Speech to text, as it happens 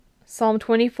Psalm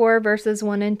 24, verses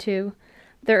 1 and 2.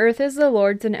 The earth is the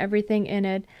Lord's and everything in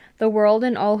it, the world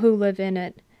and all who live in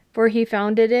it. For he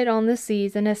founded it on the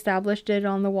seas and established it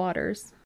on the waters.